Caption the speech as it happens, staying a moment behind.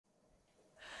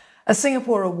A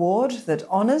Singapore award that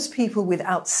honours people with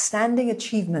outstanding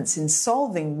achievements in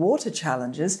solving water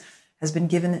challenges has been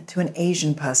given to an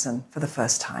Asian person for the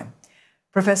first time.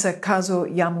 Professor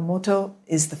Kazuo Yamamoto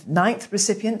is the 9th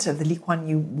recipient of the Lee Kuan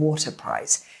Yew Water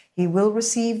Prize. He will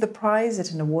receive the prize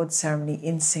at an awards ceremony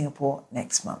in Singapore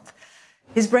next month.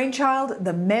 His brainchild,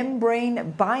 the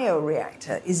Membrane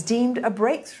Bioreactor, is deemed a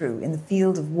breakthrough in the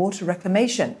field of water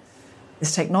reclamation.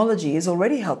 This technology is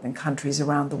already helping countries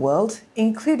around the world,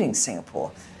 including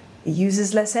Singapore. It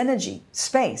uses less energy,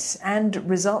 space, and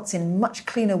results in much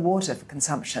cleaner water for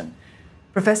consumption.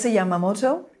 Professor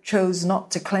Yamamoto chose not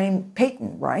to claim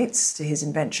patent rights to his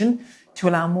invention to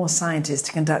allow more scientists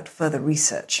to conduct further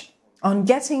research. On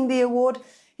getting the award,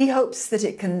 he hopes that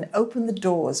it can open the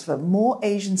doors for more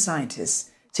Asian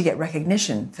scientists to get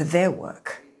recognition for their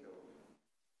work.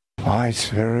 It's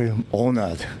very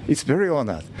honored. It's very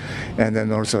honored. And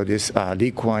then also this Lee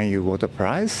Kuan Yew Water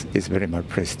Prize is very much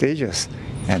prestigious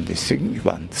and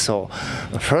significant. So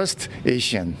first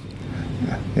Asian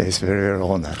is very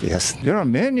honored, yes. There are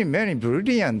many, many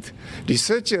brilliant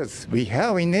researchers we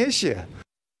have in Asia.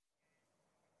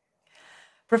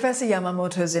 Professor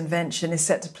Yamamoto's invention is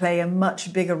set to play a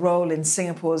much bigger role in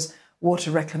Singapore's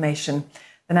water reclamation.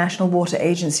 The National Water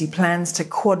Agency plans to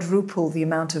quadruple the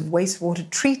amount of wastewater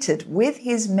treated with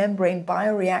his membrane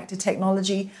bioreactor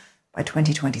technology by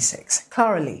 2026.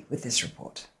 Clara Lee with this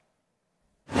report.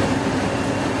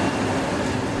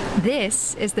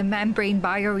 This is the Membrane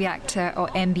Bioreactor, or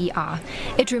MBR.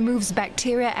 It removes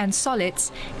bacteria and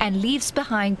solids and leaves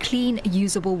behind clean,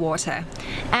 usable water.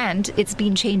 And it's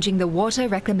been changing the water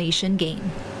reclamation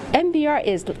game. MBR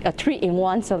is a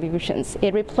 3-in-1 solution.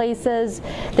 It replaces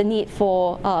the need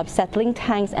for settling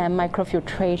tanks and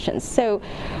microfiltration. So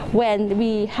when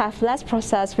we have less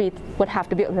process, we would have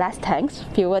to build less tanks,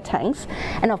 fewer tanks.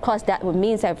 And of course, that would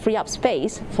mean that free up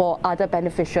space for other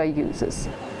beneficial uses.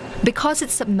 Because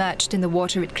it's submerged in the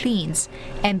water it cleans,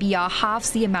 MBR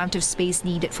halves the amount of space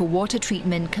needed for water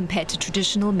treatment compared to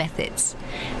traditional methods.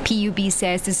 PUB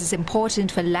says this is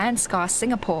important for land-scarce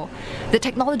Singapore. The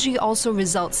technology also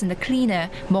results in a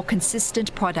cleaner, more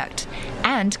consistent product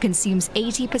and consumes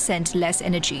 80% less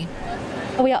energy.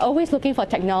 We are always looking for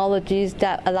technologies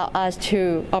that allow us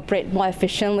to operate more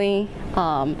efficiently,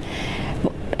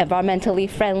 environmentally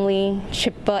friendly,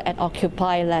 cheaper, and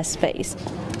occupy less space.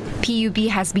 PUB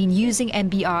has been using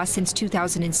MBR since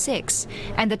 2006,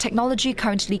 and the technology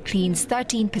currently cleans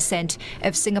 13%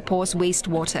 of Singapore's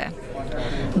wastewater.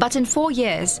 But in 4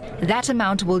 years, that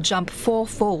amount will jump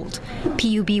 4-fold.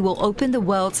 PUB will open the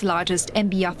world's largest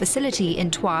MBR facility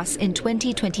in Tuas in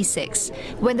 2026,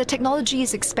 when the technology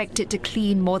is expected to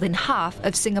clean more than half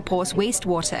of Singapore's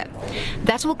wastewater.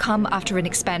 That will come after an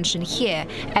expansion here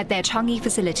at their Changi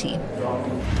facility.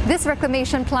 This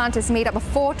reclamation plant is made up of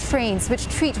 4 trains which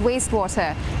treat wastewater.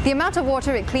 The amount of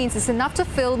water it cleans is enough to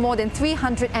fill more than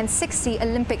 360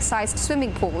 Olympic-sized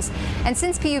swimming pools. And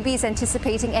since PUB is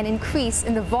anticipating an increase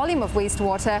in the volume of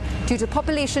wastewater due to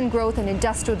population growth and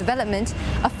industrial development,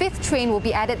 a 5th train will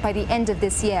be added by the end of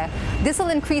this year. This will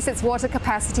increase its water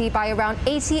capacity by around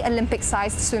 80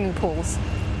 Olympic-sized swimming pools.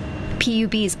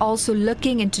 PUB is also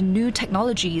looking into new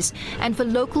technologies and for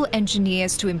local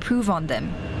engineers to improve on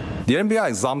them. The MBR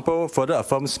example further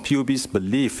affirms PUB's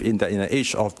belief in that in an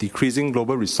age of decreasing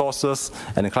global resources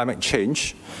and climate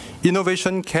change,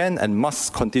 innovation can and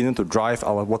must continue to drive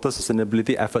our water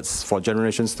sustainability efforts for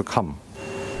generations to come.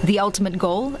 The ultimate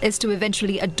goal is to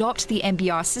eventually adopt the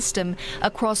MBR system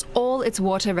across all its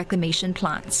water reclamation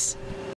plants.